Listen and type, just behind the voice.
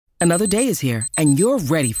Another day is here, and you're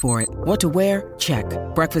ready for it. What to wear? Check.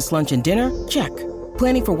 Breakfast, lunch, and dinner? Check.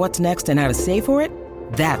 Planning for what's next and how to save for it?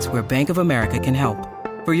 That's where Bank of America can help.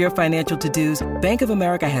 For your financial to-dos, Bank of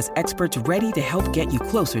America has experts ready to help get you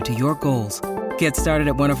closer to your goals. Get started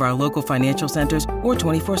at one of our local financial centers or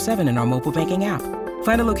 24/7 in our mobile banking app.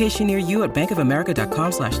 Find a location near you at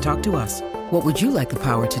bankofamerica.com/talktous. What would you like the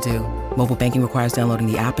power to do? Mobile banking requires downloading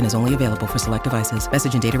the app and is only available for select devices.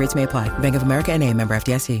 Message and data rates may apply. Bank of America N.A., member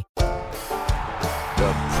FDIC.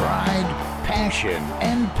 The pride, passion,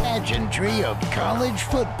 and pageantry of college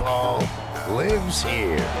football lives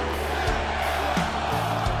here.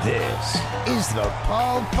 This is the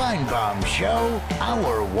Paul Feinbaum Show,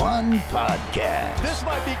 Hour 1 podcast. This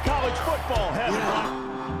might be college football heaven.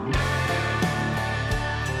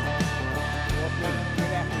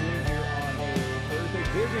 Good afternoon here on a Thursday.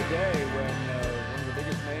 Busy day when one of the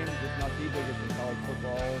biggest names, if not the biggest in college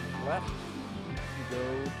football, left to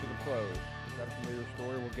go to the pros. Got a familiar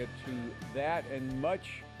story. We'll get to that and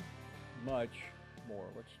much, much more.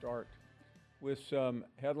 Let's start with some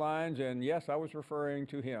headlines. And yes, I was referring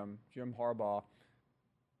to him, Jim Harbaugh.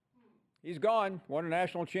 He's gone, won a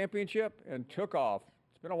national championship, and took off.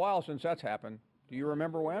 It's been a while since that's happened. Do you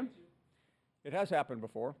remember when? It has happened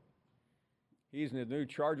before. He's the new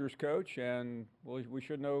Chargers coach, and we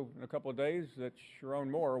should know in a couple of days that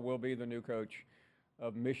Sharon Moore will be the new coach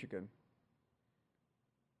of Michigan.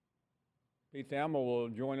 Pete Thamel will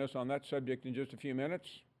join us on that subject in just a few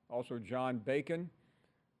minutes. Also, John Bacon,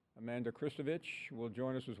 Amanda Kristovich will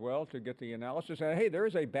join us as well to get the analysis. And hey, there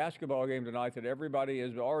is a basketball game tonight that everybody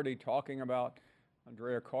is already talking about.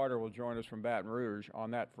 Andrea Carter will join us from Baton Rouge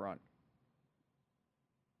on that front.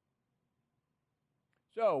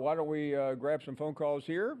 So why don't we grab some phone calls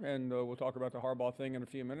here, and we'll talk about the Harbaugh thing in a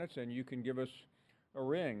few minutes, and you can give us a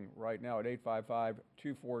ring right now at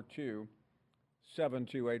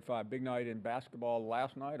 855-242-7285. Big night in basketball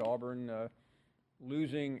last night. Auburn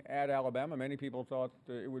losing at Alabama. Many people thought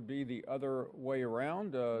it would be the other way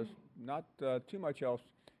around. Not too much else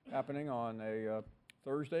happening on a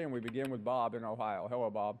Thursday, and we begin with Bob in Ohio. Hello,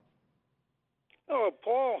 Bob. Oh,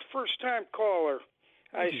 Paul, first-time caller.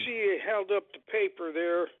 I see you held up the paper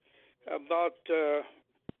there about the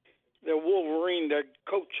Wolverine, the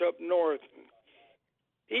coach up north.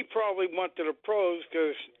 He probably went to the pros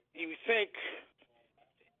because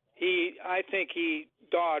I think he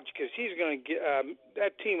dodged because he's going to get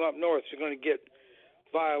that team up north is going to get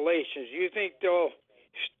violations. Do you think the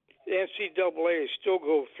NCAA still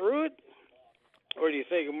go through it? Or do you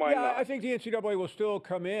think it might not? I think the NCAA will still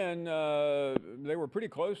come in. They were pretty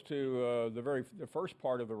close to the first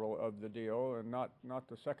part of the deal, and not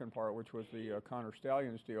the second part, which was the Connor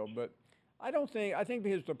Stallions deal. But I think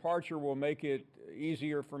his departure will make it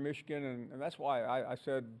easier for Michigan, and that's why I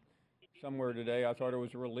said somewhere today I thought it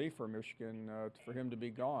was a relief for Michigan for him to be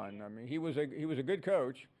gone. I mean, he was a good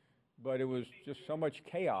coach, but it was just so much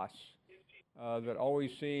chaos that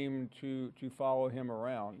always seemed to follow him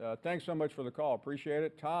around. Thanks so much for the call. Appreciate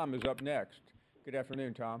it. Tom is up next. Good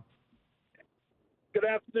afternoon, Tom. Good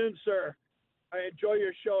afternoon, sir. I enjoy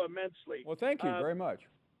your show immensely. Well, thank you very much.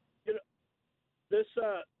 You know, this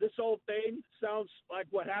whole thing sounds like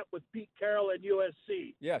what happened with Pete Carroll and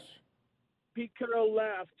USC. Yes. Pete Carroll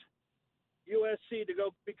left USC to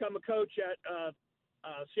go become a coach at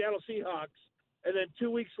Seattle Seahawks, and then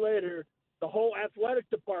 2 weeks later, the whole athletic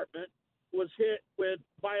department was hit with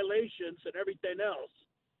violations and everything else.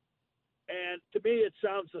 And to me, it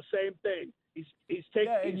sounds the same thing. He's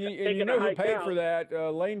taking and you know who paid for that?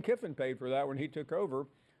 Lane Kiffin paid for that when he took over,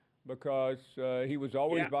 because he was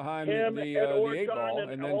always behind the eight ball,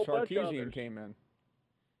 and then Sarkisian came in.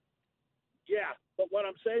 Yeah, but what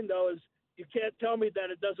I'm saying though is you can't tell me that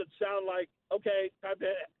it doesn't sound like okay, time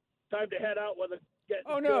to head out with a.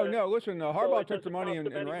 Oh no! Listen, Harbaugh took the money and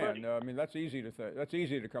ran. I mean, that's easy to say. That's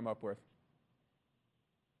easy to come up with.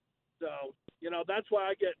 So, that's why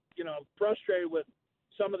I get, frustrated with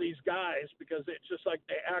some of these guys, because it's just like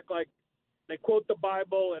they act like they quote the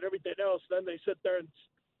Bible and everything else. Then they sit there and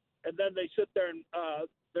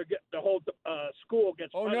the whole school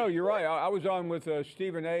gets. Oh no, you're right. I was on with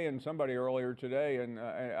Stephen A. and somebody earlier today, and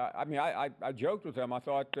I joked with them. I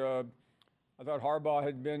thought Harbaugh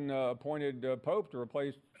had been appointed Pope to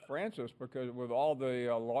replace Francis, because with all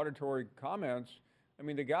the laudatory comments, I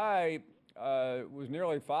mean, the guy was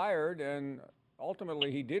nearly fired, and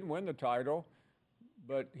ultimately he did win the title,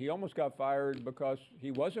 but he almost got fired because he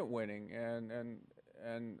wasn't winning, and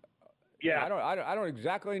yeah, I don't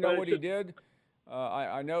exactly know what he did.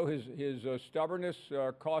 I know his stubbornness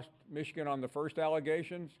cost Michigan on the first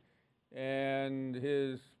allegations, and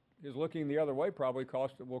his looking the other way probably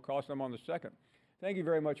will cost them on the second. Thank you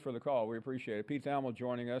very much for the call. We appreciate it. Pete Thamel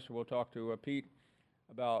joining us. We'll talk to Pete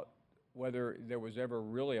about whether there was ever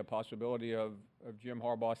really a possibility of Jim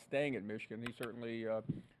Harbaugh staying at Michigan. He certainly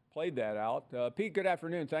played that out. Pete, good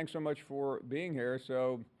afternoon. Thanks so much for being here.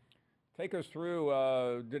 So take us through,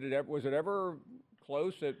 was it ever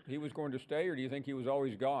close that he was going to stay, or do you think he was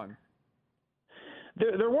always gone?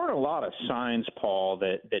 There weren't a lot of signs, Paul,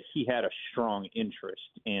 that he had a strong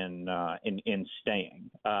interest in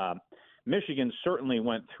staying. Michigan certainly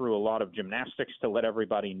went through a lot of gymnastics to let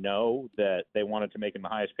everybody know that they wanted to make him the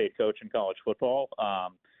highest paid coach in college football.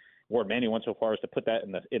 Ward Manuel went so far as to put that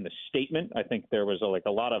in the statement. I think there was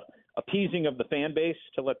a lot of appeasing of the fan base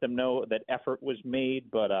to let them know that effort was made.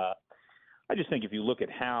 But I just think if you look at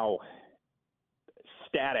how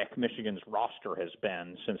static Michigan's roster has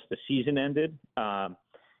been since the season ended,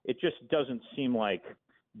 it just doesn't seem like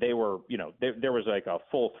they were, there was like a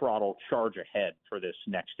full throttle charge ahead for this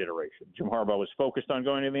next iteration. Jim Harbaugh was focused on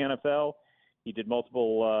going to the NFL. He did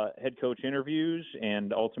multiple head coach interviews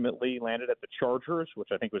and ultimately landed at the Chargers, which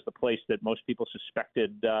I think was the place that most people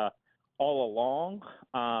suspected all along.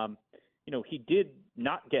 He did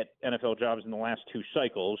not get NFL jobs in the last two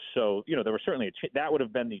cycles, so there was certainly that would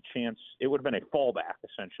have been the chance. It would have been a fallback,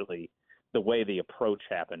 essentially, the way the approach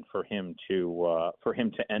happened for him to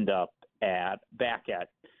end up back at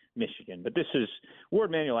Michigan. But this is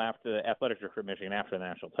Ward Manuel, after the athletic director of Michigan, after the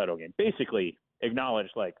national title game, basically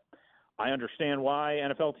acknowledged, I understand why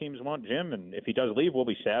NFL teams want Jim, and if he does leave, we'll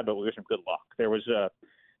be sad, but we wish him good luck.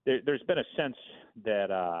 There's been a sense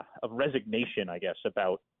that of resignation, I guess,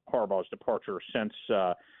 about Harbaugh's departure since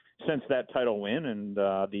that title win, and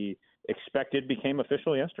the expected became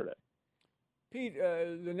official yesterday. Pete,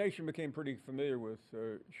 the nation became pretty familiar with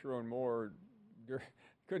Sharon Moore.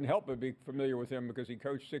 Couldn't help but be familiar with him because he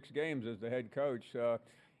coached 6 games as the head coach.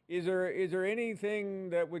 Is there anything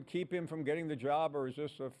that would keep him from getting the job, or is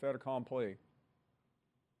this a fait accompli?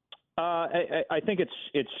 I think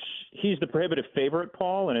he's the prohibitive favorite,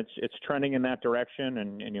 Paul, and it's trending in that direction,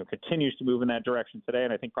 and continues to move in that direction today.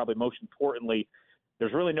 And I think probably most importantly,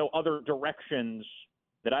 there's really no other directions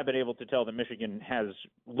that I've been able to tell that Michigan has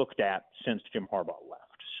looked at since Jim Harbaugh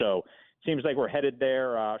left. So it seems like we're headed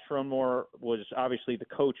there. Sharon Moore was obviously the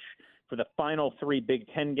coach for the final 3 Big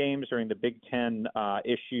Ten games during the Big Ten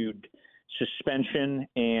issued suspension,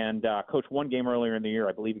 and coached 1 game earlier in the year,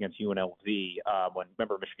 I believe, against UNLV, when,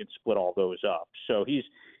 remember, Michigan split all those up. So he's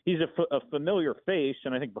a familiar face,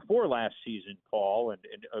 and I think before last season, Paul, and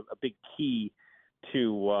a big key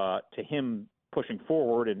to him pushing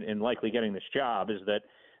forward and likely getting this job is that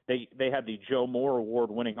they had the Joe Moore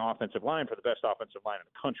Award-winning offensive line for the best offensive line in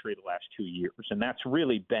the country the last 2 years, and that's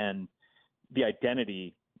really been the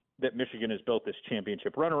identity that Michigan has built this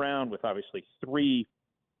championship run around, with obviously 3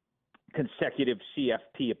 consecutive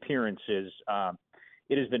CFP appearances.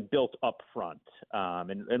 It has been built up front.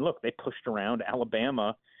 And look, they pushed around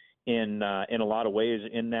Alabama in a lot of ways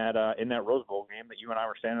in that Rose Bowl game that you and I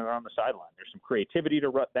were standing on the sideline. There's some creativity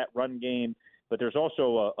to that run game, but there's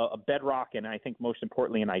also a bedrock, and I think most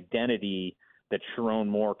importantly an identity that Sharon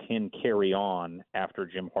Moore can carry on after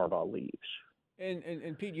Jim Harbaugh leaves.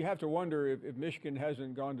 And Pete, you have to wonder if Michigan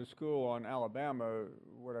hasn't gone to school on Alabama.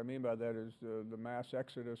 What I mean by that is the mass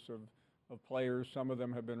exodus of players. Some of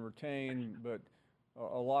them have been retained, but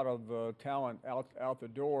a lot of talent out the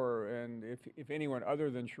door. And if anyone other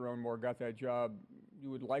than Sharon Moore got that job, you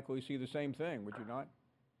would likely see the same thing, would you not?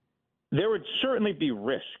 There would certainly be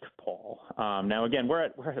risk, Paul. Now, again, we're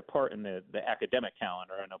at a part in the academic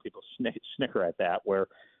calendar. I know people snicker at that, where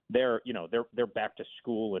they're back to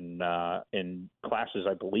school in classes,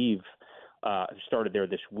 I believe, started there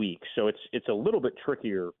this week. So it's a little bit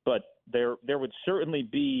trickier, but there would certainly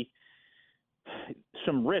be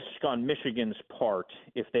some risk on Michigan's part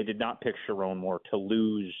if they did not pick Sharon Moore to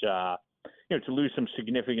lose some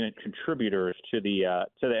significant contributors to the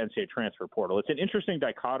NCAA transfer portal. It's an interesting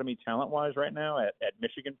dichotomy talent-wise right now at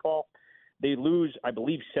Michigan, Paul. They lose, I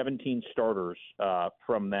believe, 17 starters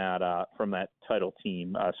from that title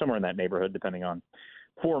team, somewhere in that neighborhood, depending on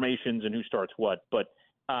formations and who starts what. But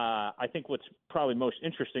I think what's probably most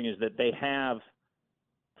interesting is that they have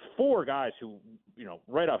 4 guys who,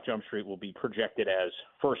 right off Jump Street will be projected as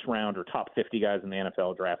first-round or top 50 guys in the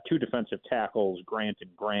NFL draft. 2 defensive tackles, Grant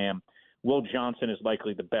and Graham. Will Johnson is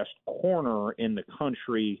likely the best corner in the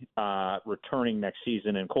country returning next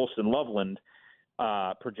season, and Colston Loveland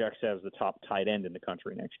projects as the top tight end in the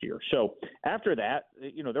country next year. So after that,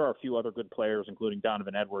 there are a few other good players, including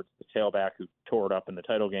Donovan Edwards, the tailback who tore it up in the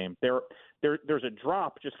title game. There's a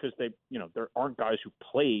drop just because there aren't guys who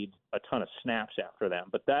played a ton of snaps after them.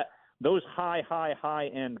 But those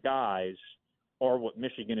high end guys are what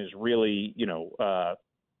Michigan is really,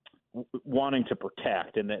 wanting to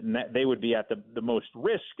protect, and that they would be at the most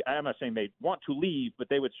risk. I'm not saying they want to leave, but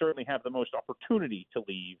they would certainly have the most opportunity to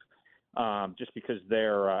leave, just because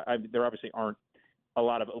there obviously aren't a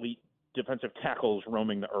lot of elite defensive tackles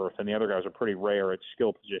roaming the earth, and the other guys are pretty rare at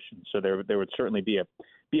skill positions. So there would certainly be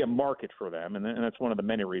a market for them, and that's one of the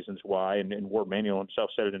many reasons why. And Ward Manuel himself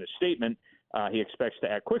said it in his statement. He expects to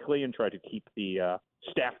act quickly and try to keep the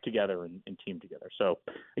staff together and team together. So,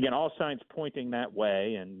 again, all signs pointing that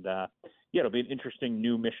way. And, it'll be an interesting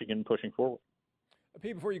new Michigan pushing forward.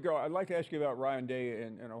 Pete, before you go, I'd like to ask you about Ryan Day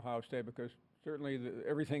and Ohio State, because certainly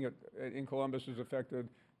everything in Columbus is affected,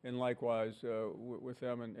 and likewise with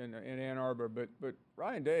them in Ann Arbor. But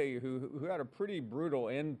Ryan Day, who had a pretty brutal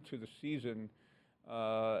end to the season,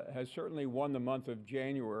 has certainly won the month of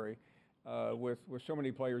January with so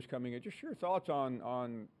many players coming in. Just your thoughts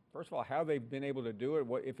on first of all, how they've been able to do it,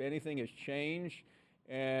 what, if anything, has changed,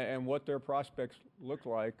 and what their prospects look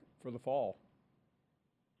like for the fall.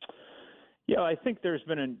 Yeah, I think there's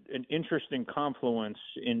been an interesting confluence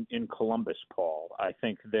in Columbus, Paul. I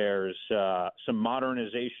think there's some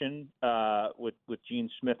modernization with Gene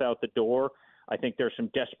Smith out the door. I think there's some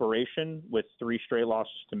desperation with 3 straight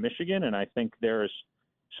losses to Michigan, and I think there's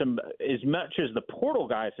some, as much as the portal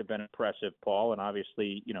guys have been impressive, Paul, and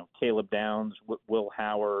obviously, Caleb Downs, Will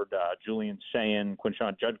Howard, Julian Sayin,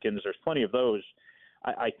 Quinshon Judkins, there's plenty of those.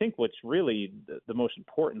 I think what's really the most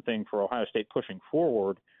important thing for Ohio State pushing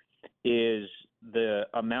forward is the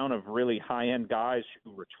amount of really high-end guys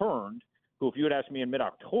who returned, who, if you had asked me in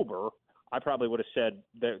mid-October, I probably would have said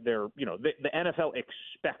the NFL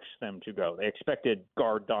expects them to go. They expected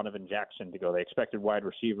guard Donovan Jackson to go. They expected wide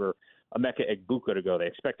receiver Emeka Egbuka to go. They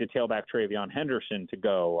expected tailback Travion Henderson to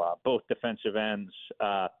go. Both defensive ends,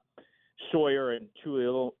 Sawyer and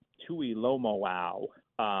Tuilomoau,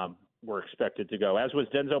 were expected to go, as was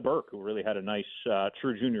Denzel Burke, who really had a nice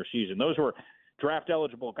true junior season. Those were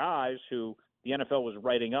draft-eligible guys who the NFL was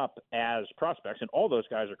writing up as prospects, and all those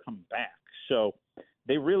guys are coming back. So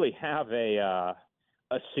they really have a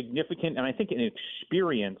significant, and I think an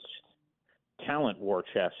experienced talent war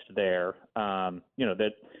chest there.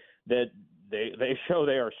 That they show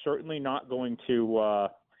they are certainly not going to.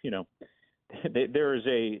 There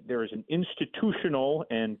is an institutional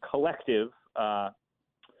and collective,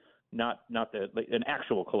 not an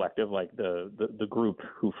actual collective like the group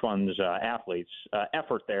who funds athletes,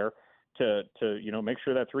 effort there to make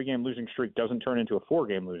sure that 3-game losing streak doesn't turn into a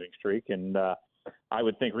 4-game losing streak. And I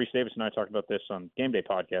would think Reese Davis and I talked about this on Game Day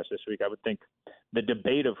podcast this week. I would think the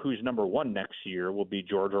debate of who's number 1 next year will be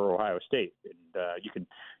Georgia or Ohio State. And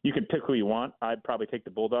you can pick who you want. I'd probably take the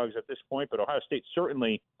Bulldogs at this point, but Ohio State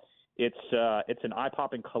certainly it's an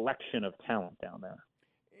eye-popping collection of talent down there.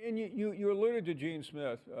 And you alluded to Gene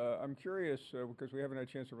Smith. I'm curious, because we haven't had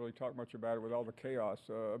a chance to really talk much about it with all the chaos,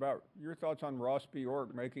 about your thoughts on Ross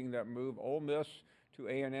Bjork making that move, Ole Miss to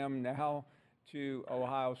A&M, now to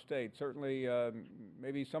Ohio State. Certainly,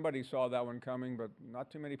 maybe somebody saw that one coming, but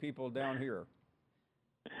not too many people down here.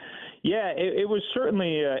 Yeah, it was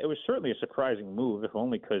certainly a surprising move, if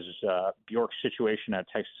only because Bjork's situation at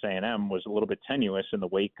Texas A&M was a little bit tenuous in the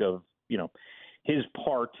wake of his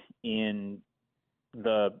part in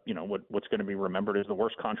the what's going to be remembered as the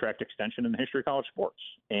worst contract extension in the history of college sports.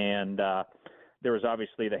 And there was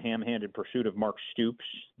obviously the ham-handed pursuit of Mark Stoops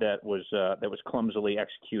that was clumsily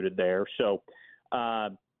executed there. So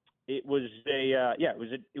it was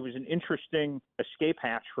an interesting escape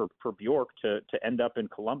hatch for Bjork to end up in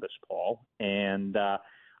Columbus, Paul. And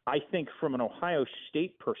I think from an Ohio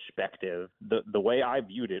State perspective, the way I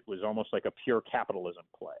viewed it was almost like a pure capitalism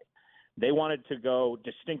play. They wanted to go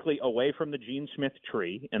distinctly away from the Gene Smith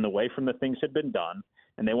tree and away from the things had been done,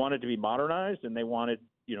 and they wanted to be modernized, and they wanted,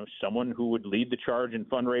 someone who would lead the charge in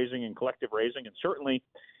fundraising and collective raising. And certainly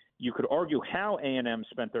you could argue how A&M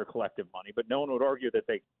spent their collective money, but no one would argue that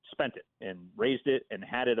they spent it and raised it and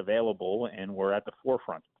had it available and were at the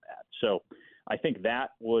forefront of that. So I think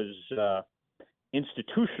that was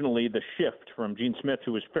institutionally the shift from Gene Smith,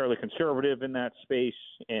 who was fairly conservative in that space,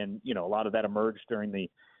 and, a lot of that emerged during the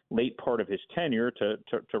late part of his tenure, to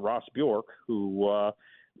Ross Bjork, who,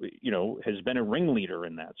 has been a ringleader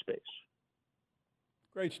in that space.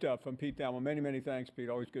 Great stuff from Pete Thamel. Many, many thanks, Pete.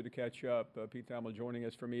 Always good to catch up. Pete Thamel joining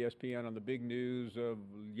us from ESPN on the big news of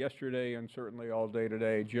yesterday and certainly all day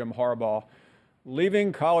today. Jim Harbaugh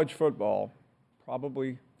leaving college football,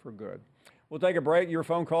 probably for good. We'll take a break. Your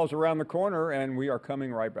phone calls around the corner, and we are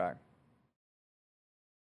coming right back.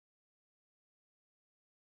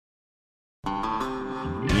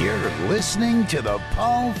 You're listening to the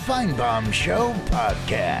Paul Feinbaum Show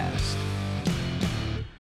podcast.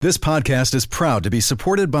 This podcast is proud to be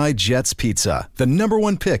supported by Jets Pizza, the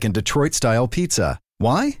 #1 pick in Detroit-style pizza.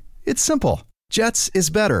 Why? It's simple. Jets is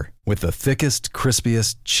better. With the thickest,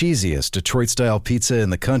 crispiest, cheesiest Detroit-style pizza in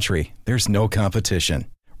the country, there's no competition.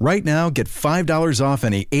 Right now, get $5 off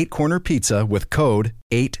any 8-corner pizza with code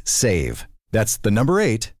 8SAVE. That's the number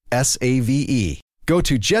 8, S-A-V-E. Go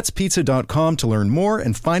to jetspizza.com to learn more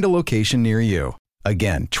and find a location near you.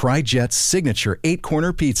 Again, try Jet's signature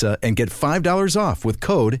 8-corner pizza and get $5 off with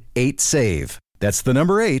code 8SAVE. That's the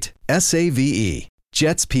number 8, S-A-V-E.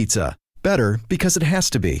 Jet's Pizza. Better because it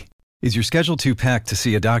has to be. Is your schedule too packed to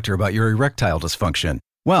see a doctor about your erectile dysfunction?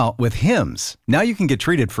 Well, with HIMS, now you can get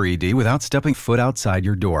treated for ED without stepping foot outside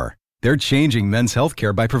your door. They're changing men's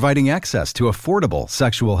healthcare by providing access to affordable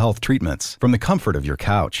sexual health treatments from the comfort of your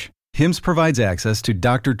couch. HIMS provides access to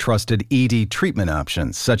doctor-trusted ED treatment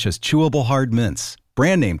options such as chewable hard mints,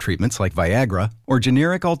 brand name treatments like Viagra, or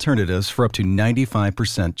generic alternatives for up to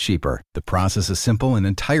 95% cheaper. The process is simple and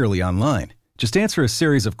entirely online. Just answer a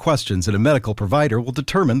series of questions and a medical provider will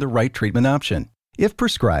determine the right treatment option. If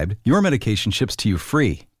prescribed, your medication ships to you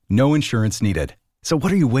free. No insurance needed. So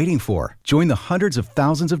what are you waiting for? Join the hundreds of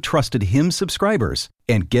thousands of trusted HIMS subscribers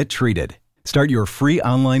and get treated. Start your free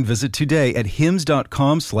online visit today at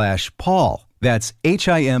hims.com/Paul. That's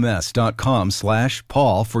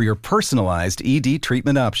HIMS.com/Paul for your personalized ED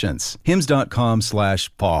treatment options.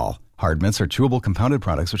 hims.com/Paul. Hard mints are chewable compounded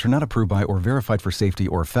products which are not approved by or verified for safety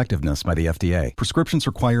or effectiveness by the FDA. Prescriptions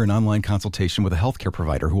require an online consultation with a healthcare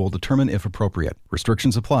provider who will determine if appropriate.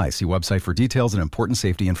 Restrictions apply. See website for details and important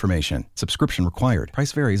safety information. Subscription required.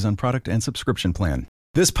 Price varies on product and subscription plan.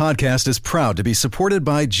 This podcast is proud to be supported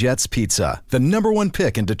by Jets Pizza, the #1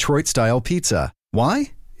 pick in Detroit-style pizza.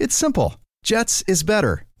 Why? It's simple. Jets is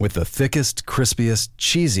better. With the thickest, crispiest,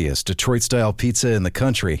 cheesiest Detroit-style pizza in the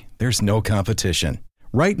country, there's no competition.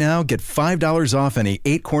 Right now, get $5 off any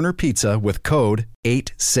 8-corner pizza with code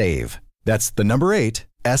 8SAVE. That's the number 8,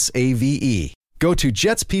 S-A-V-E. Go to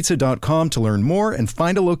jetspizza.com to learn more and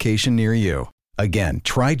find a location near you. Again,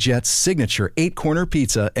 try Jet's signature 8-corner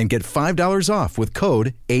pizza and get $5 off with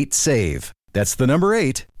code 8SAVE. That's the number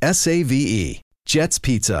 8, S-A-V-E. Jet's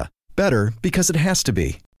Pizza. Better because it has to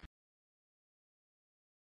be.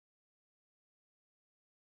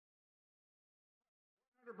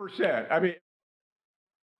 100%. I mean,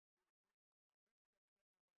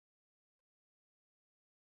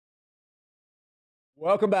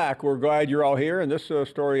 welcome back. We're glad you're all here. And this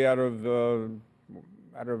story out of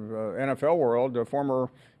NFL world, former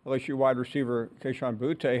LSU wide receiver Kayshon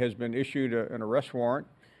Boutte has been issued an arrest warrant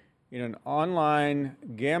in an online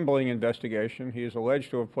gambling investigation. He is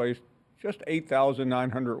alleged to have placed just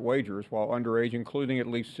 8,900 wagers while underage, including at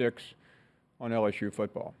least 6 on LSU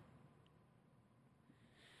football.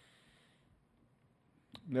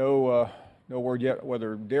 No word yet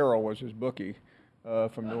whether Darryl was his bookie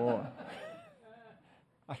from New Orleans.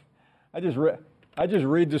 I just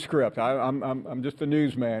read the script. I'm just a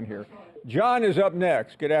newsman here. John is up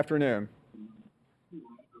next. Good afternoon.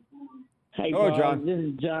 Hey, hello, Paul. John. This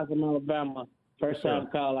is John from Alabama. First time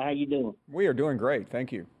caller. How you doing? We are doing great.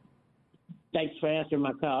 Thank you. Thanks for answering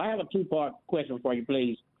my call. I have a 2-part question for you,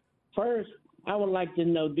 please. First, I would like to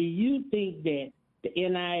know, do you think that the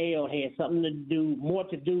NIL had something more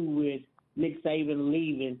to do with Nick Saban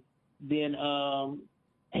leaving than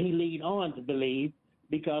he lead on to believe?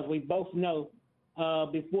 Because we both know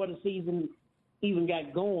before the season even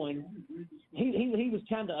got going, he was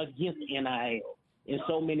kind of against the NIL in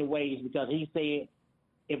so many ways, because he said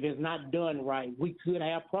if it's not done right, we could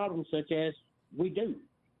have problems such as we do.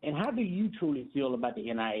 And how do you truly feel about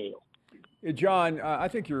the NIL? John, I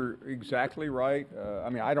think you're exactly right. I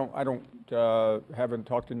mean, I haven't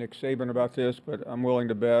talked to Nick Saban about this, but I'm willing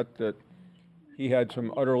to bet that he had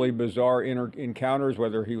some utterly bizarre encounters,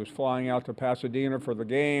 whether he was flying out to Pasadena for the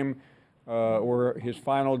game or his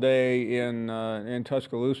final day in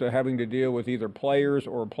Tuscaloosa having to deal with either players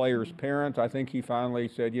or players' parents. I think he finally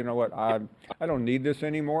said, you know what, I don't need this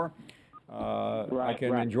anymore. I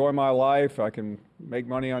can enjoy my life. I can make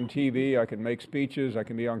money on TV. I can make speeches. I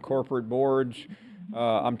can be on corporate boards.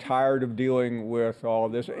 I'm tired of dealing with all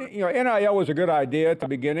of this. You know, NIL was a good idea at the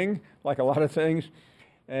beginning, like a lot of things,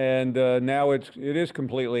 and now it is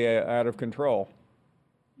completely out of control.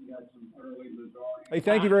 Hey,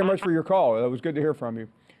 thank you very much for your call. It was good to hear from you.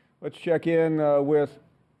 Let's check in with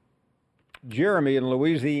Jeremy in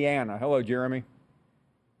Louisiana. Hello, Jeremy.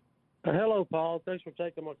 Hello, Paul. Thanks for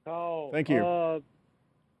taking my call. Thank you.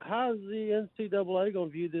 How's the NCAA going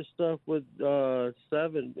to view this stuff with Kayshon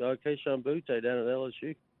Boutte down at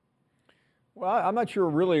LSU? Well, I'm not sure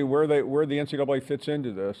really where the NCAA fits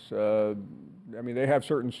into this. I mean, they have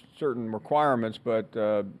certain requirements, but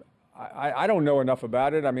I don't know enough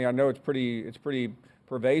about it. I mean, I know it's pretty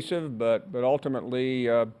pervasive, but ultimately,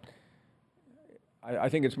 I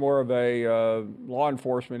think it's more of a law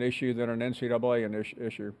enforcement issue than an NCAA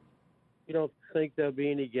issue. You don't think there'll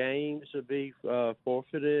be any games to be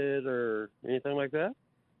forfeited or anything like that?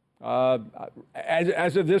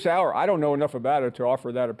 As of this hour, I don't know enough about it to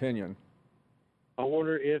offer that opinion. I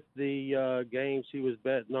wonder if the games he was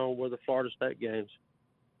betting on were the Florida State games.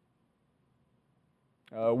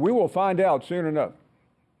 We will find out soon enough.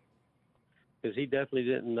 Because he definitely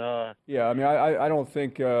didn't. Yeah, I mean, I don't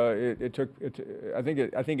think it took. I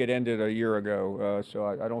think it ended a year ago. So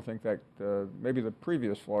I don't think that maybe the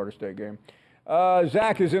previous Florida State game.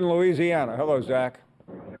 Zach is in Louisiana. Hello, Zach.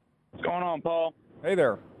 What's going on, Paul? Hey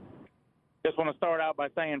there. Just want to start out by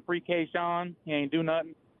saying free K-Sean. He ain't do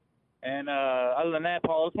nothing. And other than that,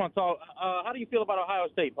 Paul, I just want to talk. How do you feel about Ohio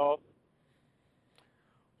State, Paul?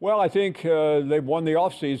 Well, I think they've won the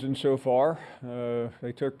offseason so far.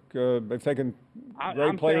 They've taken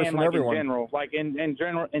great players from everyone. In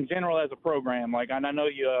general, as a program. Like, and I know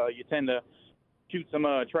you tend to shoot some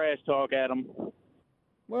trash talk at them.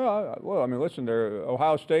 Well, I mean, listen,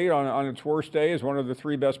 Ohio State on its worst day is one of the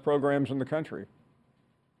three best programs in the country.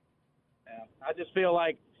 Yeah, I just feel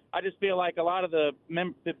like a lot of the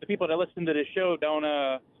people that listen to this show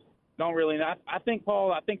don't really know. I think,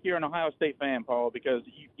 Paul, you're an Ohio State fan, Paul, because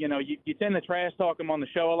you tend to trash talk them on the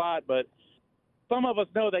show a lot, but some of us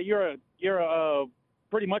know that you're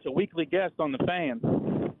pretty much a weekly guest on the Fan.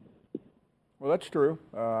 Well, that's true.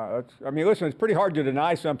 I mean, listen, it's pretty hard to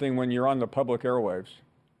deny something when you're on the public airwaves.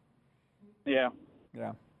 Yeah.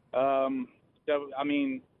 Yeah. So I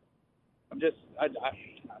mean,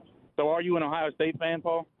 so are you an Ohio State fan,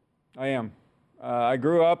 Paul? I am. I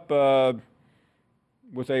grew up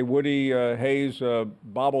with a Woody Hayes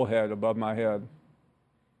bobblehead above my head.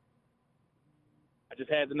 I just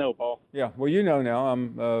had to know, Paul. Yeah, well, you know now.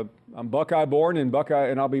 I'm Buckeye born and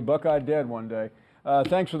I'll be Buckeye dead one day.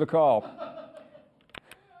 Thanks for the call.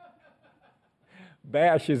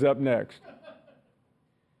 Bash is up next.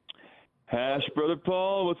 Hash, Brother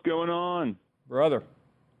Paul, what's going on? Brother.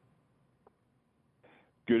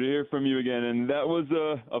 Good to hear from you again. And that was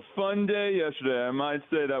a fun day yesterday. I might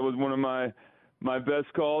say that was one of my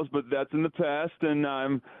best calls, but that's in the past, and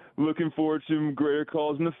I'm looking forward to greater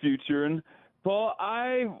calls in the future. And, Paul,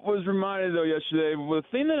 I was reminded, though, yesterday, the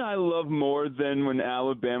thing that I love more than when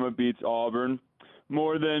Alabama beats Auburn,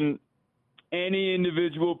 more than any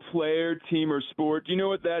individual player, team, or sport, do you know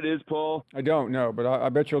what that is, Paul? I don't know, but I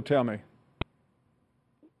bet you'll tell me.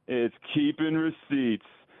 It's keeping receipts.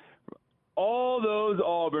 All those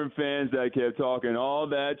Auburn fans that kept talking all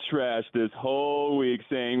that trash this whole week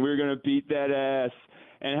saying we're going to beat that ass,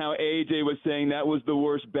 and how AJ was saying that was the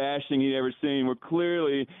worst bashing he'd ever seen, where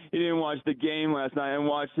clearly he didn't watch the game last night and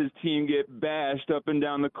watched his team get bashed up and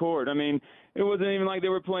down the court. I mean, it wasn't even like they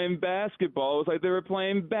were playing basketball. It was like they were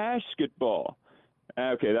playing basketball.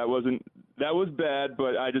 Okay, that was bad,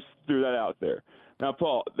 but I just threw that out there. Now,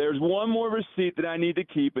 Paul, there's one more receipt that I need to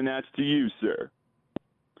keep, and that's to you, sir.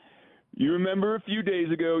 You remember a few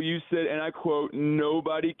days ago you said, and I quote,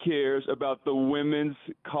 nobody cares about the women's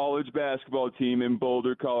college basketball team in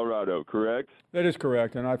Boulder, Colorado, correct? That is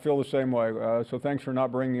correct, and I feel the same way, so thanks for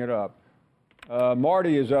not bringing it up.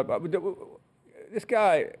 Marty is up. This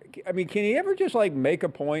guy, I mean, can he ever just, make a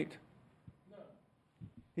point? No.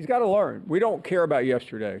 He's got to learn. We don't care about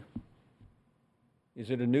yesterday.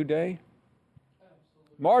 Is it a new day?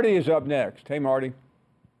 Absolutely. Marty is up next. Hey, Marty.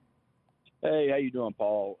 Hey, how you doing,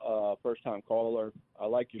 Paul? First-time caller. I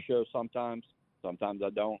like your show sometimes. Sometimes I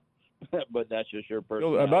don't. But that's just your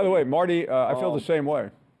personality. By the way, Marty, I feel the same way.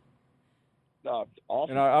 Awesome.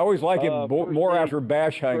 And I always like it more after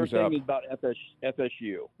Bash hangs up. First thing is about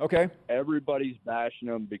FSU. Okay. Everybody's bashing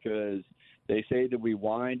them because they say that we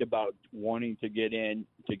whined about wanting to get in.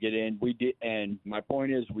 We did, and my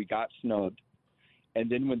point is we got snubbed. And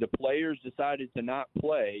then when the players decided to not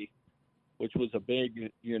play, which was a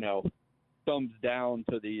big, thumbs down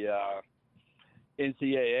to the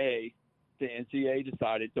NCAA, the NCAA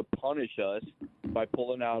decided to punish us by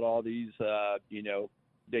pulling out all these,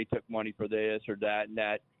 they took money for this or that and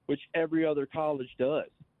that, which every other college does.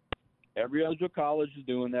 Every other college is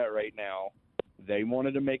doing that right now. They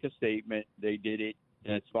wanted to make a statement. They did it,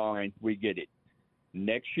 and it's fine. We get it.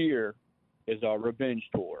 Next year is our revenge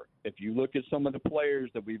tour. If you look at some of the players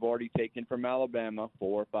that we've already taken from Alabama,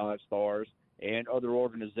 4 or 5 stars, and other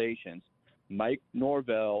organizations, Mike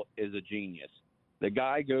Norvell is a genius. The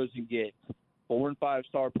guy goes and gets 4 and 5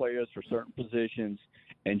 star players for certain positions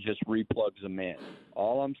and just replugs them in.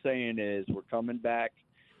 All I'm saying is we're coming back,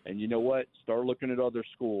 and you know what? Start looking at other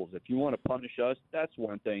schools. If you want to punish us, that's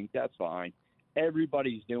one thing. That's fine.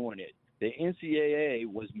 Everybody's doing it. The NCAA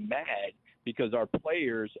was mad because our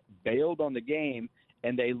players bailed on the game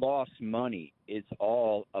and they lost money. It's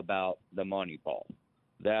all about the money, Paul.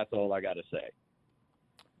 That's all I got to say.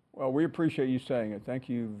 Well, we appreciate you saying it. Thank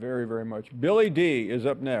you very, very much. Billy D is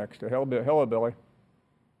up next. Hello, Billy.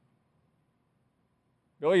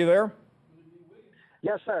 Billy, you there?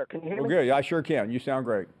 Yes, sir. Can you hear me? Oh, good. I sure can. You sound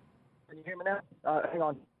great. Can you hear me now? Hang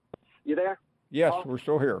on. You there? Yes, we're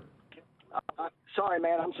still here. Sorry,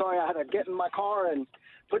 man. I'm sorry. I had to get in my car and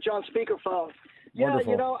put you on speakerphone. Wonderful.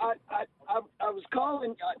 Yeah, you know, I was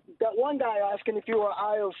calling that one guy asking if you were an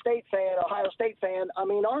Ohio State fan. I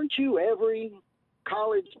mean, aren't you every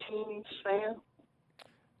college team's fan?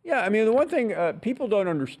 Yeah, I mean, the one thing people don't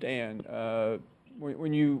understand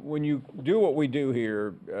when you do what we do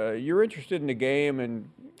here, you're interested in the game, and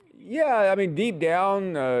yeah, I mean, deep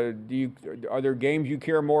down, are there games you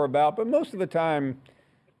care more about? But most of the time,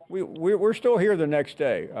 we're still here the next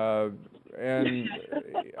day, and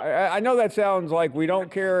I know that sounds like we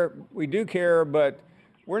don't care. We do care, but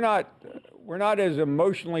we're not as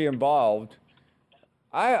emotionally involved.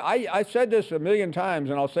 I said this a million times,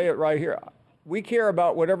 and I'll say it right here. We care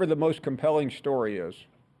about whatever the most compelling story is.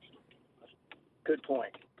 Good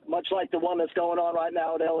point. Much like the one that's going on right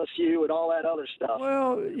now at LSU and all that other stuff.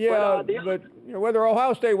 Well, yeah, but you know, whether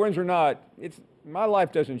Ohio State wins or not, my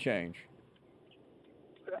life doesn't change.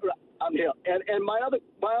 I'm here. And my other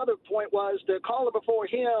point was the caller before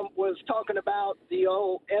him was talking about the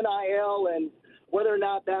old NIL and whether or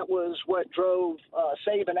not that was what drove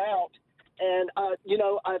Saban out. And you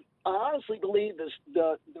know, I honestly believe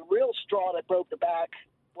the real straw that broke the back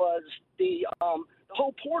was the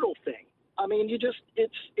whole portal thing. I mean,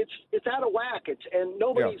 it's out of whack. And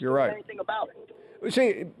nobody's doing anything about it.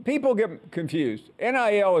 See, people get confused.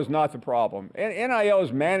 NIL is not the problem. NIL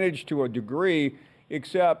is managed to a degree,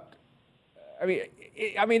 except,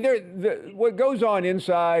 what goes on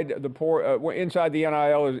inside inside the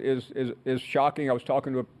NIL is shocking. I was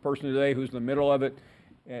talking to a person today who's in the middle of it,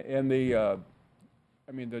 and the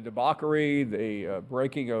debauchery, the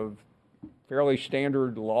breaking of fairly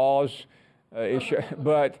standard laws,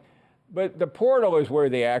 But the portal is where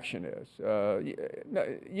the action is.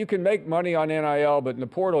 You can make money on NIL, but in the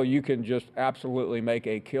portal you can just absolutely make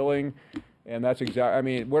a killing, and that's exactly. I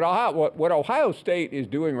mean, what Ohio State is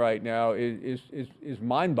doing right now is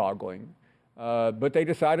mind-boggling. But they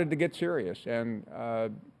decided to get serious, and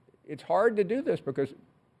it's hard to do this because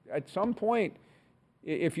at some point,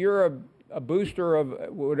 if you're a booster of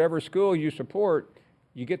whatever school you support,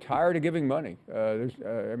 you get tired of giving money. There's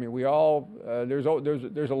a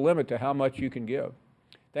limit to how much you can give.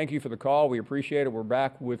 Thank you for the call. We appreciate it. We're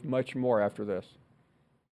back with much more after this.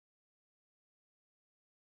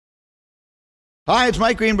 Hi, it's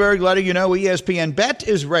Mike Greenberg letting you know ESPN Bet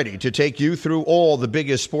is ready to take you through all the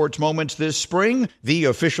biggest sports moments this spring. The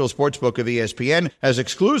official sportsbook of ESPN has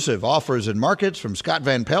exclusive offers and markets from Scott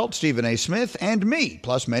Van Pelt, Stephen A. Smith, and me,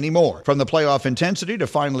 plus many more. From the playoff intensity to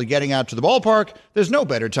finally getting out to the ballpark, there's no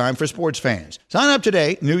better time for sports fans. Sign up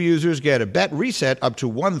today. New users get a bet reset up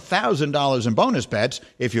to $1,000 in bonus bets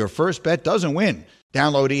if your first bet doesn't win.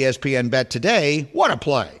 Download ESPN Bet today. What a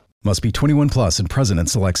play. Must be 21 plus and present in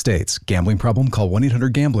select states. Gambling problem? Call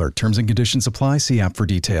 1-800-GAMBLER. Terms and conditions apply. See app for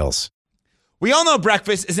details. We all know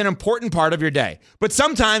breakfast is an important part of your day. But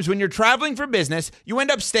sometimes when you're traveling for business, you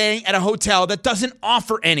end up staying at a hotel that doesn't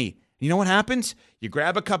offer any. You know what happens? You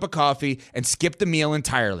grab a cup of coffee and skip the meal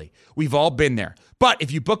entirely. We've all been there. But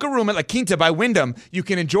if you book a room at La Quinta by Wyndham, you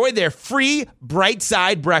can enjoy their free Bright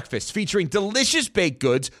Side breakfast featuring delicious baked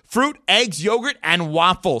goods, fruit, eggs, yogurt, and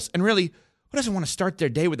waffles. And really, who doesn't want to start their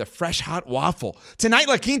day with a fresh, hot waffle? Tonight,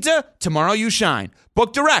 La Quinta, tomorrow you shine.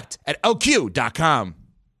 Book direct at lq.com.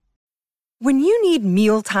 When you need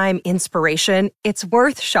mealtime inspiration, it's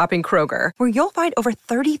worth shopping Kroger, where you'll find over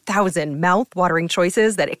 30,000 mouth-watering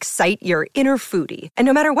choices that excite your inner foodie. And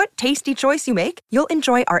no matter what tasty choice you make, you'll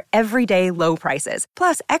enjoy our everyday low prices,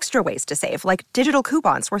 plus extra ways to save, like digital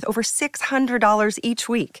coupons worth over $600 each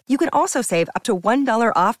week. You can also save up to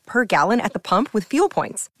 $1 off per gallon at the pump with fuel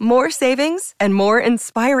points. More savings and more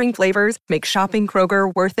inspiring flavors make shopping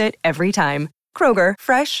Kroger worth it every time. Kroger,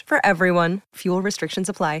 fresh for everyone. Fuel restrictions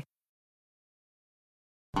apply.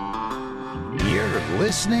 You're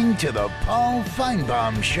listening to the Paul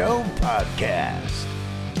Feinbaum Show podcast.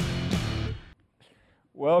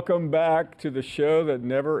 Welcome back to the show that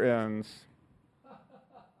never ends.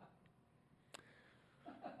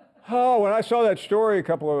 Oh, when I saw that story a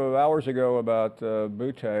couple of hours ago about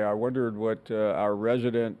Butte, I wondered what our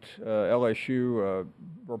resident LSU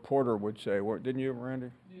reporter would say. Didn't you,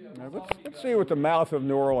 Randy? Yeah. Let's see what the mouth of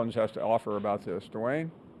New Orleans has to offer about this.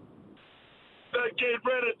 Dwayne? Let's get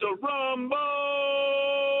ready to rumble.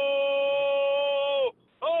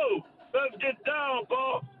 Oh, let's get down,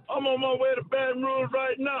 Paul. I'm on my way to Baton Rouge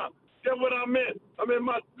right now. Guess what I'm in? I'm in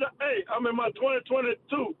my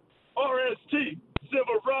 2022 RST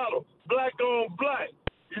Silverado, black on black.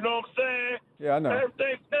 You know what I'm saying? Yeah, I know.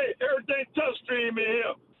 Everything touchscreen in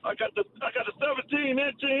here. I got the 17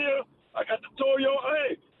 inch in here. I got the Toyo.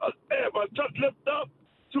 My truck lift up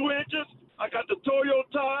 2 inches. I got the Toyo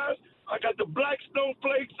tires. I got the black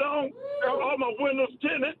snowflakes on. All my windows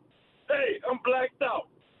tinted. Hey, I'm blacked out.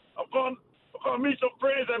 I'm going to meet some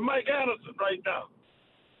friends at Mike Anderson right now.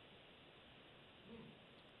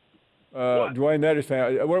 Dwayne, that is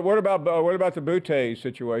fantastic. What about the Butte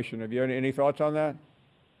situation? Have you any thoughts on that?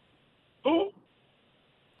 Who?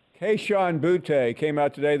 Keyshawn Butte came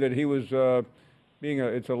out today that he was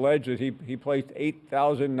it's alleged that he placed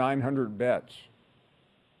 8,900 bets.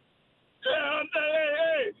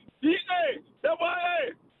 That's why.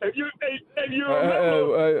 If you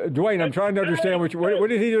remember, Dwayne, I'm trying to understand what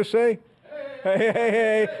did he just say?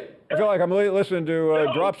 Hey! I feel like I'm listening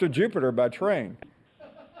to Drops of Jupiter by Train.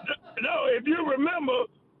 No, if you remember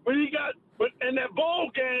when he got in that bowl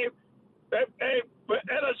game at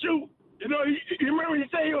LSU, you remember he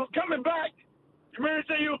said he was coming back. You remember he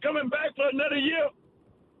said he was coming back for another year,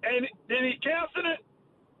 and then he canceled it.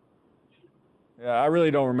 Yeah, I really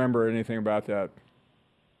don't remember anything about that.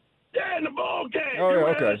 Yeah, in the ball game. Oh,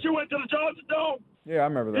 yeah, okay. LSU went to the Georgia Dome. Yeah, I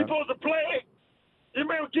remember that. He supposed to play. You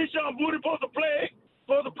remember Keyshawn Booty supposed to play?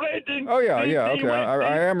 Didn't, oh yeah, okay.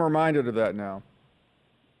 I am reminded of that now.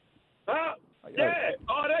 Huh? Yeah.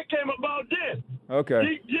 Oh, that came about then.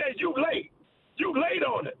 Okay. You late. You late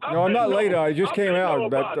on it. No, I'm not late on it. It just came out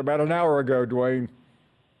about an hour ago, Dwayne.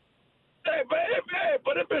 Hey,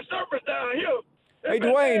 but it's been surfaced down here. Hey,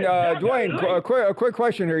 Dwayne, a quick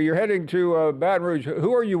question here. You're heading to Baton Rouge.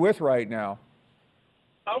 Who are you with right now?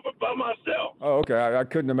 I'm by myself. Oh, okay. I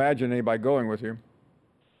couldn't imagine anybody going with you.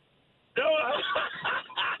 No,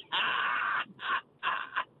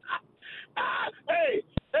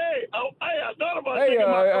 I thought about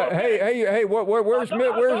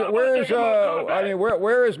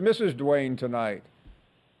where is Mrs. Dwayne tonight?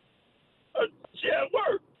 She at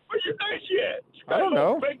work. Where you think she at? I don't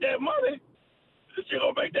know. Make that money. She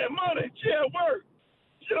gonna make that money. She at work.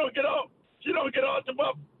 She don't get off till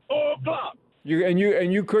about 4 o'clock.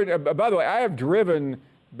 You could. By the way, I have driven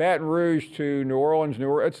Baton Rouge to New Orleans.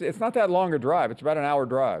 It's not that long a drive. It's about an hour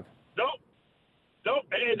drive. Nope,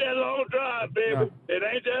 it ain't that long a drive, baby. No. It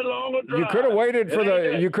ain't that long a drive. You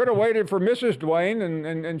could have waited for Mrs. Dwayne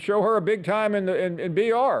and show her a big time in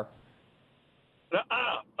BR.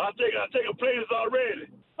 I take her places already.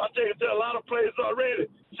 I take her to a lot of places already.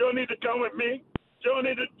 She don't need to come with me. She don't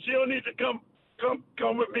need to come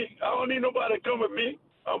with me. I don't need nobody to come with me.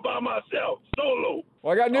 I'm by myself, solo.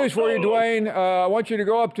 Well, I got news for you, Dwayne. I want you to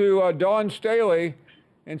go up to Dawn Staley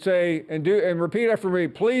and say and repeat after me.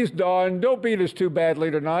 Please, Dawn, don't beat us too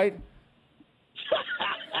badly tonight.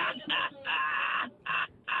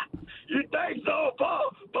 You think so,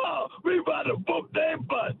 Paul? Paul, we about to book their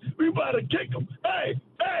butt. We about to kick them. Hey,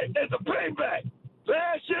 it's a payback.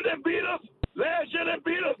 Last year they beat us. They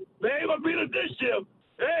ain't gonna beat us this year.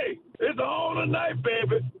 Hey, it's on tonight,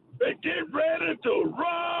 baby. They get ready to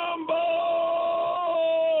rumble.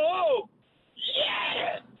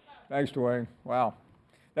 Yeah. Thanks, Dwayne. Wow.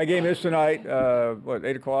 That game is tonight,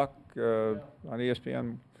 8 o'clock on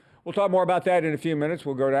ESPN. We'll talk more about that in a few minutes.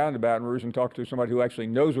 We'll go down to Baton Rouge and talk to somebody who actually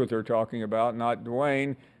knows what they're talking about, not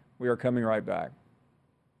Dwayne. We are coming right back.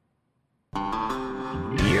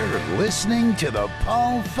 You're listening to the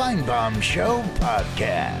Paul Feinbaum Show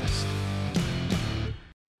podcast.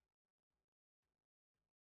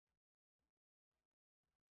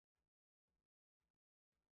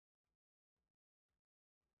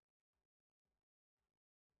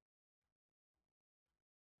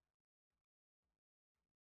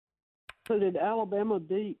 So did Alabama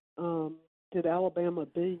beat? And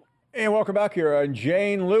welcome back here.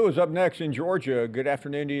 Jane Lou is up next in Georgia. Good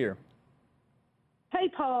afternoon to you. Hey,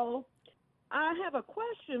 Paul. I have a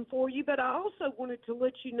question for you, but I also wanted to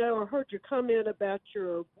let you know I heard your comment about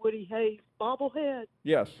your Woody Hayes bobblehead.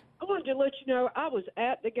 Yes. I wanted to let you know I was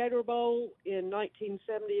at the Gator Bowl in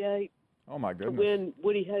 1978. Oh, my goodness. When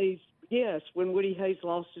Woody Hayes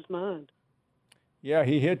lost his mind. Yeah,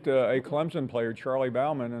 he hit a Clemson player, Charlie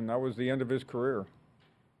Bauman, and that was the end of his career.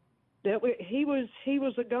 He was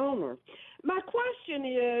a goner. My question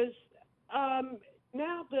is,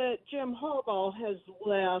 now that Jim Harbaugh has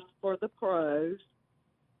left for the pros,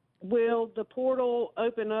 will the portal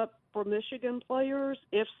open up for Michigan players?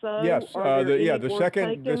 If so, Yes. the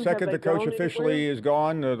second the coach officially is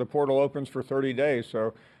gone, the portal opens for 30 days.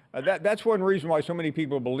 So that's one reason why so many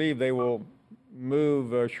people believe they will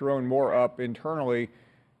move Sharon Moore up internally,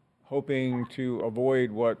 hoping to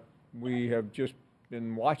avoid what we have just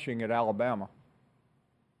been watching at Alabama.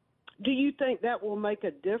 Do you think that will make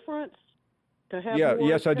a difference? To have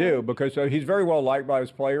Yes, I do, because he's very well liked by his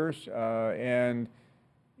players, and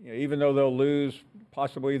even though they'll lose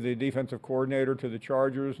possibly the defensive coordinator to the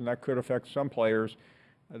Chargers, and that could affect some players,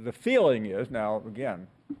 the feeling is, now again,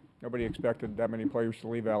 nobody expected that many players to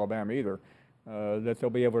leave Alabama either, that they'll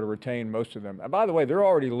be able to retain most of them. And by the way, they're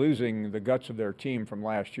already losing the guts of their team from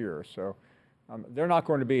last year, so they're not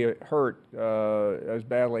going to be hurt as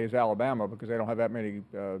badly as Alabama because they don't have that many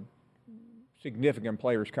significant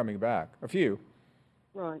players coming back. A few.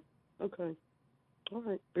 Right. Okay. All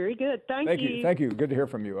right. Very good. Thank you. Thank you. Good to hear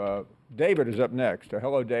from you. David is up next.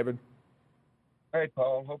 Hello, David. Hey,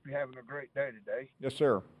 Paul. Hope you're having a great day today. Yes,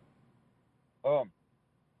 sir.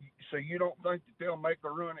 So you don't think that they'll make a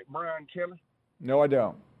run at Brian Kelly? No, I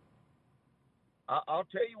don't. I'll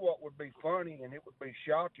tell you what would be funny, and it would be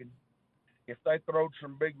shocking if they throwed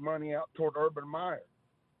some big money out toward Urban Meyer.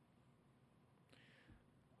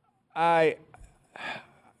 I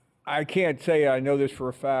can't say I know this for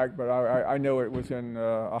a fact, but I know it within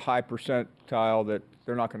a high percentile that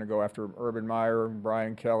they're not going to go after Urban Meyer,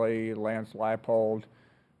 Brian Kelly, Lance Leipold,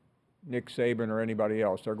 Nick Saban, or anybody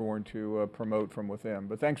else. They're going to promote from within.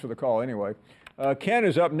 But thanks for the call anyway. Ken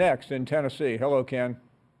is up next in Tennessee. Hello, Ken.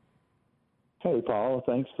 Hey, Paul.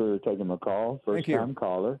 Thanks for taking my call. First-time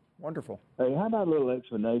caller. Wonderful. Hey, how about a little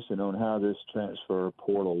explanation on how this transfer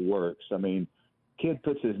portal works? I mean, kid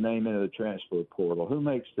puts his name into the transfer portal. Who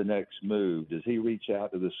makes the next move? Does he reach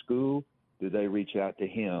out to the school? Do they reach out to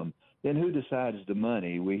him? Then who decides the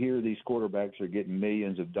money? We hear these quarterbacks are getting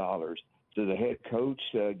millions of dollars. Does the head coach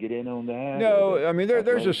get in on that? No, I mean,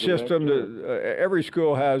 there's a system that every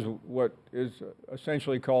school has what is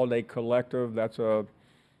essentially called a collective. That's a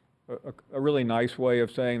really nice way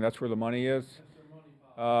of saying that's where the money is.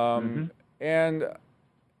 And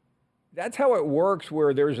that's how it works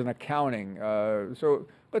where there's an accounting. So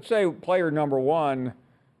let's say player number one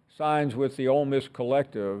signs with the Ole Miss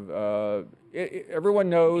collective. Everyone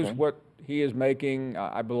knows what he is making.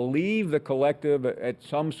 I believe the collective at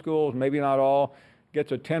some schools, maybe not all,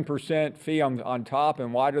 gets a 10% fee on top.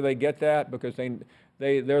 And why do they get that? Because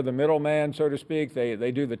they're the middleman, so to speak.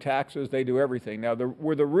 They do the taxes. They do everything. Now,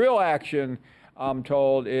 where the real action, I'm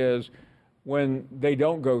told, is when they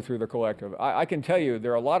don't go through the collective. I can tell you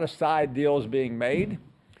there are a lot of side deals being made,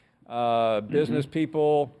 business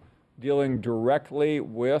people dealing directly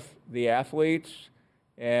with the athletes,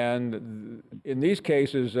 and in these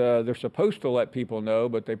cases they're supposed to let people know,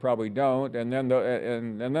 but they probably don't, and then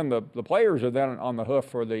the players are then on the hook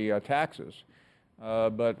for the taxes.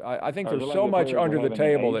 But I think there's so much under the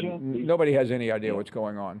table that nobody has any idea what's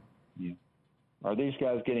going on. Yeah. Are these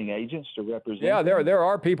guys getting agents to represent? Yeah, there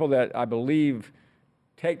are people that I believe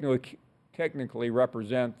technically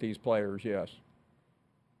represent these players, yes.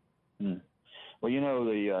 Well,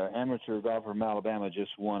 the amateur golfer from Alabama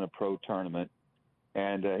just won a pro tournament,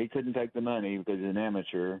 and he couldn't take the money because he's an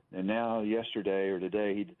amateur. And now yesterday or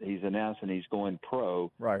today he's announcing he's going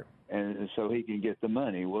pro. Right. And so he can get the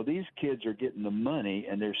money. Well, these kids are getting the money,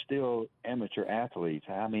 and they're still amateur athletes.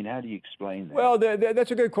 I mean, how do you explain that? Well,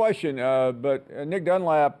 that's a good question. But Nick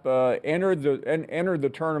Dunlap entered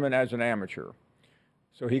the tournament as an amateur,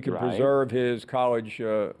 so he could preserve his college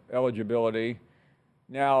eligibility.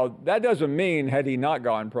 Now, that doesn't mean had he not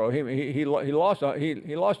gone pro, he lost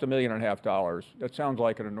 $1.5 million. That sounds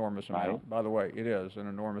like an enormous amount. By the way, it is an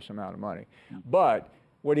enormous amount of money, but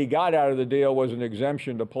what he got out of the deal was an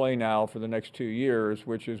exemption to play now for the next 2 years,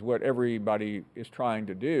 which is what everybody is trying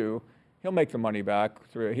to do. He'll make the money back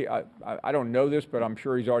through. I don't know this, but I'm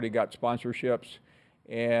sure he's already got sponsorships,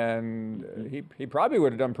 and he probably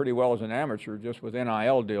would have done pretty well as an amateur just with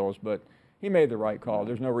NIL deals. But he made the right call.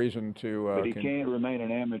 There's no reason to. But he can't remain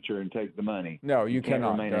an amateur and take the money. No, you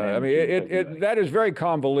cannot. I mean, that is very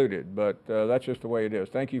convoluted, but that's just the way it is.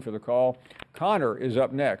 Thank you for the call. Connor is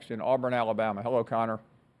up next in Auburn, Alabama. Hello, Connor.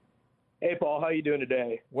 Hey, Paul. How you doing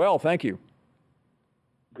today? Well, thank you.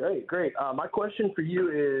 Great. My question for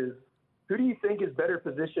you is, who do you think is better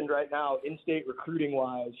positioned right now in-state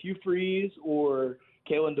recruiting-wise, Hugh Freeze or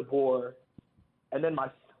Kalen DeBoer? And then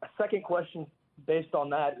my second question based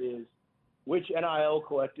on that is, which NIL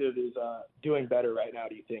collective is doing better right now,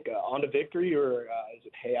 do you think? On to Victory or is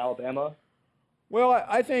it Hey Alabama? Well,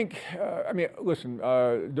 I think, listen,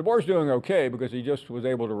 DeBoer's doing okay because he just was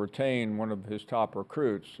able to retain one of his top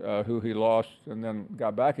recruits who he lost and then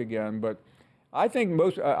got back again. But I think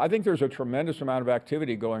there's a tremendous amount of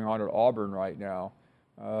activity going on at Auburn right now.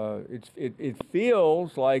 It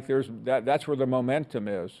feels like that's where the momentum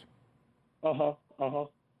is. Yeah,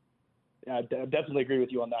 I definitely agree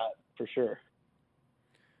with you on that for sure.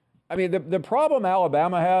 I mean, the problem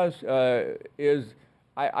Alabama has is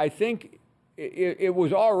I think it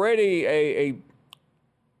was already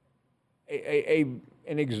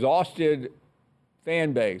an exhausted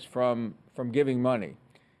fan base from giving money.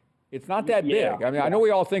 It's not that big. I mean, I know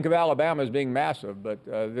we all think of Alabama as being massive, but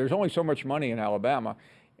there's only so much money in Alabama.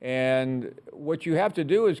 And what you have to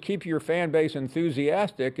do is keep your fan base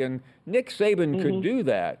enthusiastic, and Nick Saban could do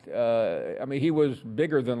that. I mean, he was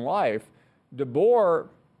bigger than life. DeBoer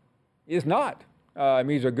is not. I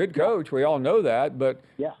mean, he's a good coach. We all know that, but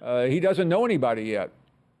he doesn't know anybody yet.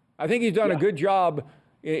 I think he's done a good job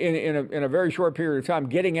in a very short period of time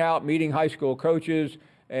getting out, meeting high school coaches,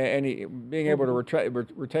 and being able to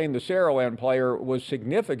retain the Saraland player was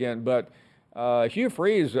significant. But Hugh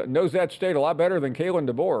Freeze knows that state a lot better than Kalen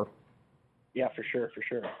DeBoer. Yeah, for sure.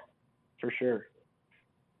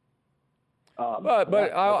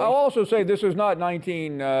 But I'll also say this is not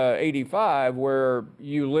 1985 where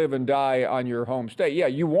you live and die on your home state. Yeah,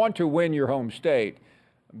 you want to win your home state,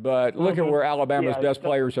 but look at where Alabama's best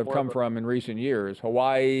players have come from in recent years.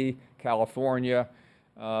 Hawaii, California,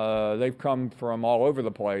 they've come from all over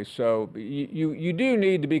the place. So you do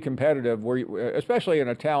need to be competitive, especially in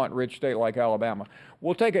a talent-rich state like Alabama.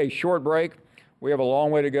 We'll take a short break. We have a long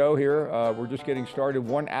way to go here. We're just getting started.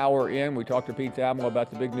 1 hour in, we talked to Pete Thamel about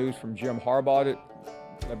the big news from Jim Harbaugh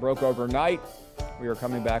that broke overnight. We are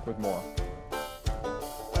coming back with more.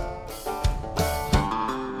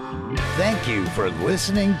 Thank you for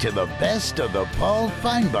listening to the Best of the Paul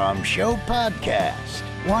Feinbaum Show podcast.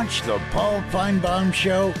 Watch the Paul Feinbaum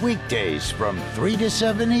Show weekdays from 3 to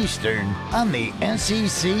 7 Eastern on the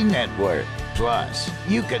SEC Network. Plus,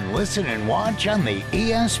 you can listen and watch on the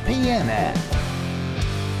ESPN app.